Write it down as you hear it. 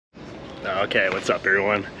Okay, what's up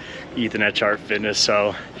everyone? Ethan at Chart Fitness.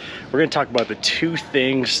 So we're gonna talk about the two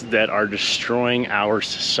things that are destroying our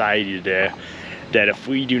society today, that if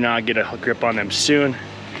we do not get a grip on them soon,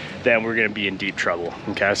 then we're gonna be in deep trouble.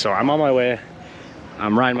 Okay, so I'm on my way.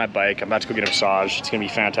 I'm riding my bike. I'm about to go get a massage. It's gonna be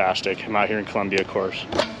fantastic. I'm out here in Columbia, of course.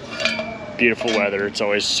 Beautiful weather. It's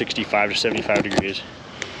always 65 to 75 degrees.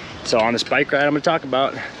 So on this bike ride, I'm gonna talk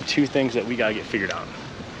about the two things that we gotta get figured out.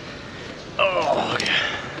 Oh, okay.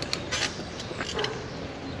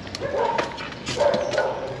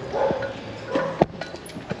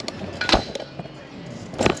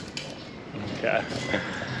 Okay.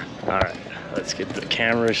 All right, let's get the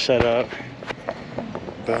camera set up.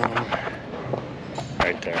 Boom.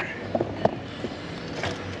 Right there.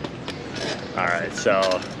 All right,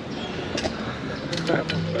 so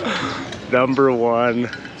number one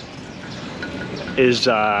is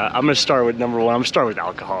I'm gonna start with number one. I'm gonna start with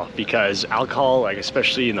alcohol, because alcohol, like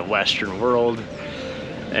especially in the Western world,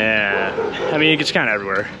 and I mean it gets kind of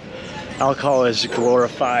everywhere. Alcohol is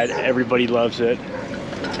glorified. Everybody loves it.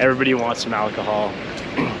 Everybody wants some alcohol,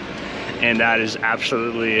 and that is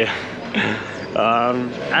absolutely I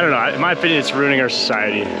don't know, in my opinion it's ruining our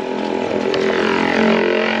society.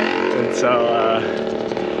 And so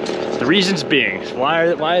the reasons being,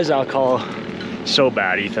 why is alcohol so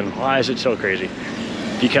bad, Ethan? Why is it so crazy?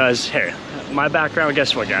 Because hey, my background,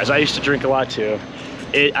 guess what guys, I used to drink a lot too.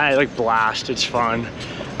 I like blast, it's fun.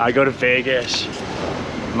 I go to Vegas,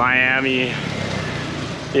 Miami,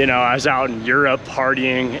 you know, I was out in Europe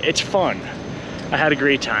partying. It's fun. I had a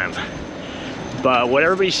great time. But what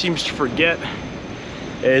everybody seems to forget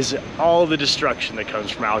is all the destruction that comes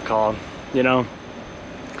from alcohol, you know?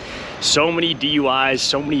 So many DUIs,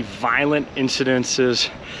 so many violent incidences.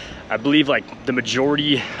 I believe like the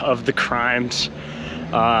majority of the crimes,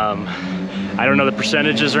 I don't know the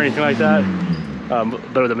percentages or anything like that,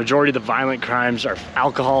 but the majority of the violent crimes are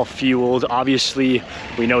alcohol fueled. Obviously,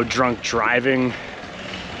 we know drunk driving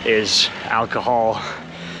is alcohol,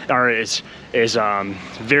 or is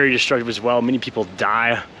very destructive as well. Many people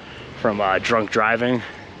die from drunk driving,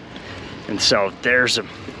 and so there's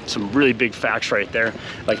some really big facts right there.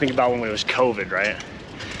 Like think about when it was COVID, right?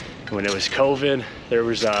 When it was COVID, there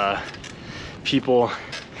was people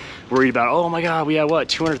worried about, oh my God, we had what,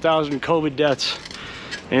 200,000 COVID deaths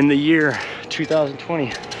in the year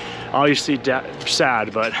 2020. Obviously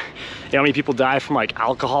sad, but you know how many people die from like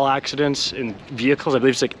alcohol accidents in vehicles? I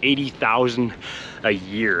believe it's like 80,000 a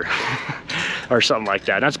year or something like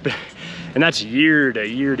that. And that's year to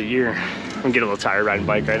year to year. I'm getting a little tired riding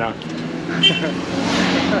bike right now.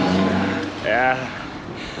 Yeah.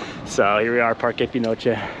 So here we are, Parque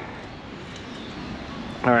Pinoche.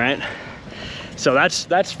 All right. So that's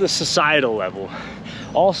the societal level.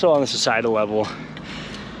 Also on the societal level,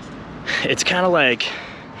 it's kind of like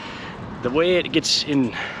the way it gets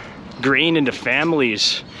ingrained into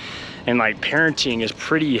families and like parenting is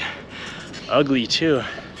pretty ugly too,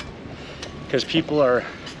 because people are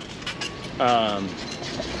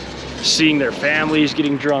seeing their families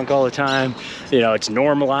getting drunk all the time. You know, it's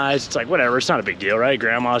normalized. It's like whatever, it's not a big deal, right?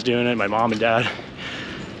 Grandma's doing it, my mom and dad.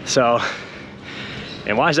 So,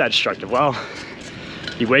 and why is that destructive? Well,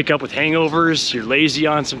 you wake up with hangovers, you're lazy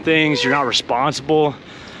on some things, you're not responsible,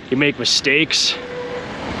 you make mistakes.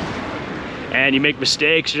 And you make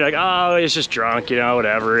mistakes, you're like, oh, it's just drunk, you know,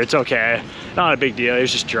 whatever, it's okay. Not a big deal,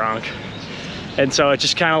 it's just drunk. And so it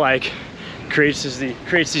just kind of like creates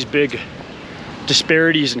these big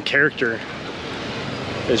disparities in character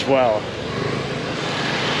as well.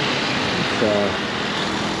 So,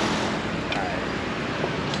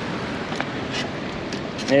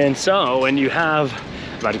 and so when you have,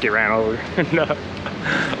 I'm about to get ran over,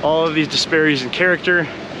 all of these disparities in character,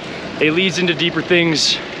 it leads into deeper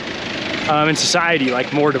things in society,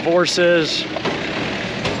 like more divorces,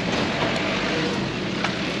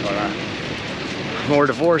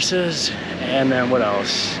 and then what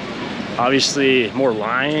else? Obviously more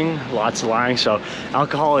lying, lots of lying. So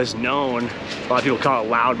alcohol is known, a lot of people call it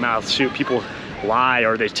loudmouth soup. People lie,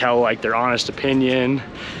 or they tell like their honest opinion,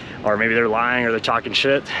 or maybe they're lying or they're talking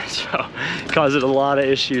shit. So it causes a lot of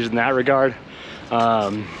issues in that regard.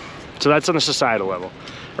 So that's on the societal level,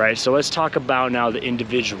 right? So let's talk about now the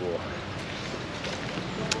individual.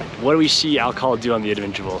 What do we see alcohol do on the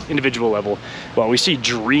individual level? Well, we see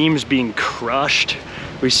dreams being crushed.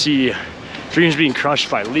 We see dreams being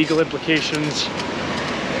crushed by legal implications.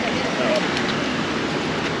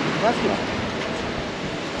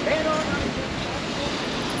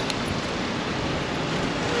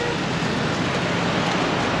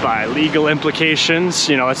 By legal implications,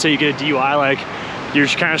 you know, let's say you get a DUI, like you're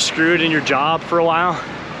kind of screwed in your job for a while.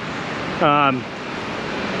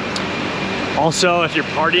 Also, if you're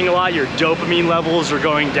partying a lot, your dopamine levels are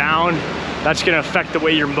going down. That's gonna affect the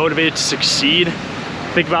way you're motivated to succeed.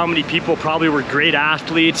 Think about how many people probably were great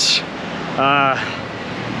athletes,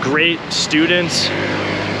 great students,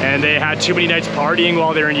 and they had too many nights partying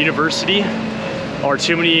while they were in university, or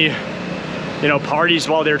too many, you know, parties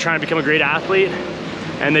while they were trying to become a great athlete,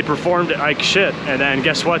 and they performed like shit, and then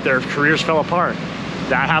guess what? Their careers fell apart.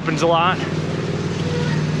 That happens a lot.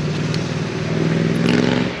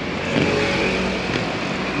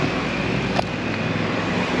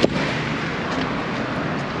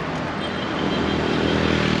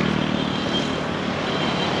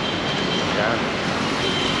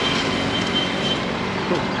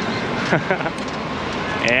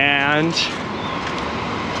 And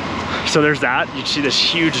so there's that. You see this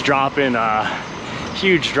huge drop in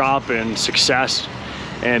success,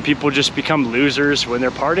 and people just become losers when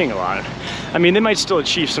they're partying a lot. I mean, they might still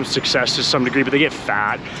achieve some success to some degree, but they get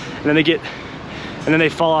fat, and then they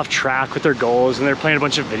fall off track with their goals, and they're playing a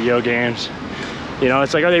bunch of video games. You know,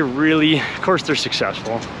 it's like, are they really? Of course they're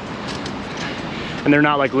successful, and they're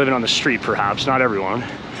not like living on the street, perhaps. Not everyone.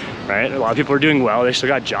 Right? A lot of people are doing well, they still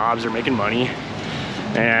got jobs, they're making money,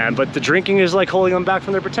 but the drinking is like holding them back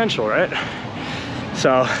from their potential, right?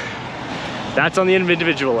 So that's on the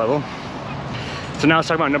individual level. So now let's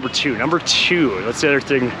talk about number two. Number two, that's the other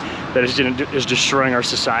thing that is destroying our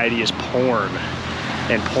society, is porn.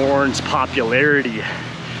 And porn's popularity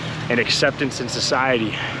and acceptance in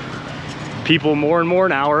society. People more and more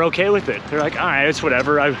now are okay with it. They're like, all right, it's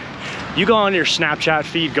whatever. You go on your Snapchat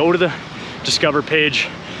feed, go to the Discover page,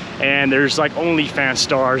 and there's like OnlyFans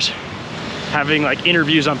stars having like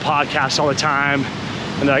interviews on podcasts all the time,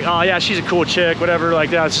 and they're like, oh yeah, she's a cool chick, whatever,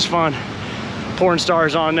 like that, it's just fun. Porn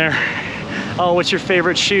stars on there. Oh, what's your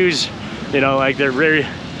favorite shoes? You know, like they're very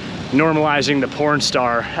normalizing the porn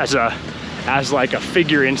star as like a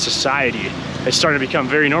figure in society. It's starting to become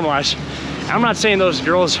very normalized. I'm not saying those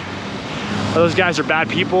girls or those guys are bad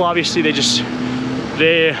people. Obviously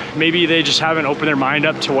maybe they just haven't opened their mind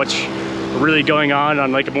up to what's really going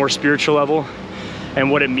on like a more spiritual level, and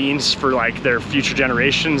what it means for like their future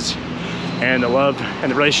generations, and the love and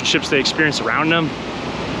the relationships they experience around them.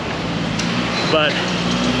 But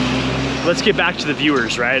let's get back to the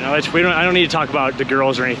viewers, right? I don't need to talk about the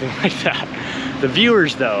girls or anything like that. The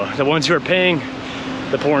viewers though, the ones who are paying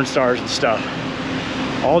the porn stars and stuff,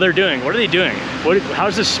 all they're doing, what are they doing? How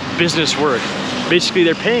does this business work? Basically,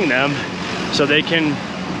 they're paying them so they can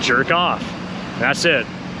jerk off. That's it.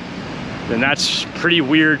 And that's pretty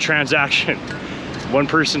weird transaction. One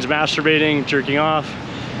person's masturbating, jerking off,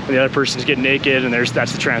 and the other person's getting naked, and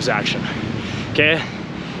that's the transaction. Okay?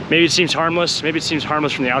 Maybe it seems harmless. Maybe it seems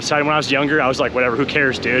harmless from the outside. When I was younger, I was like, whatever, who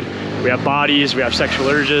cares, dude? We have bodies, we have sexual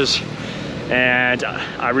urges, and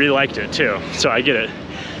I really liked it too, so I get it.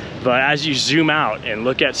 But as you zoom out and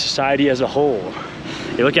look at society as a whole,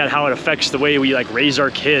 you look at how it affects the way we like raise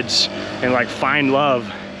our kids and like find love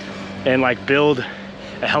and like build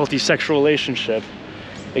a healthy sexual relationship,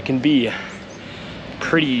 it can be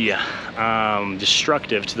pretty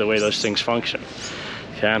destructive to the way those things function.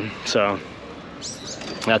 Okay, so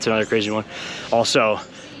that's another crazy one. Also,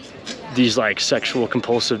 these like sexual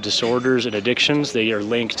compulsive disorders and addictions, they are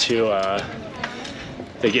linked to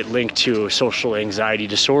they get linked to social anxiety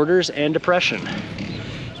disorders and depression.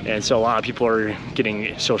 And so a lot of people are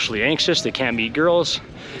getting socially anxious, they can't meet girls,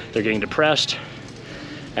 they're getting depressed,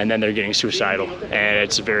 and then they're getting suicidal, and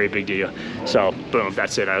it's a very big deal. So boom,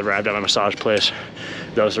 that's it. I arrived at my massage place.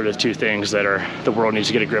 Those are the two things that the world needs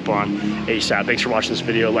to get a grip on ASAP. Thanks for watching this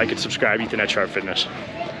video. Like and subscribe, Ethan at Sharp Fitness.